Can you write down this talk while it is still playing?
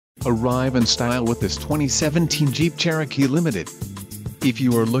Arrive in style with this 2017 Jeep Cherokee Limited. If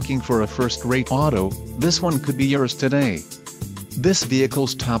you are looking for a first-rate auto, this one could be yours today. This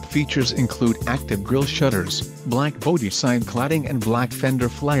vehicle's top features include active grille shutters, black body side cladding and black fender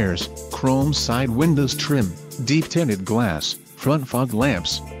flares, chrome side windows trim, deep tinted glass, front fog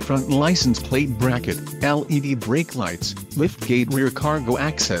lamps, front license plate bracket, LED brake lights, liftgate rear cargo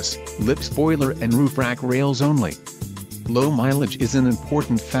access, lip spoiler and roof rack rails only. Low mileage is an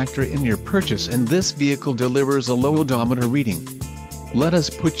important factor in your purchase, and this vehicle delivers a low odometer reading. Let us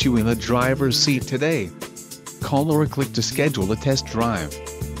put you in the driver's seat today. Call or click to schedule a test drive.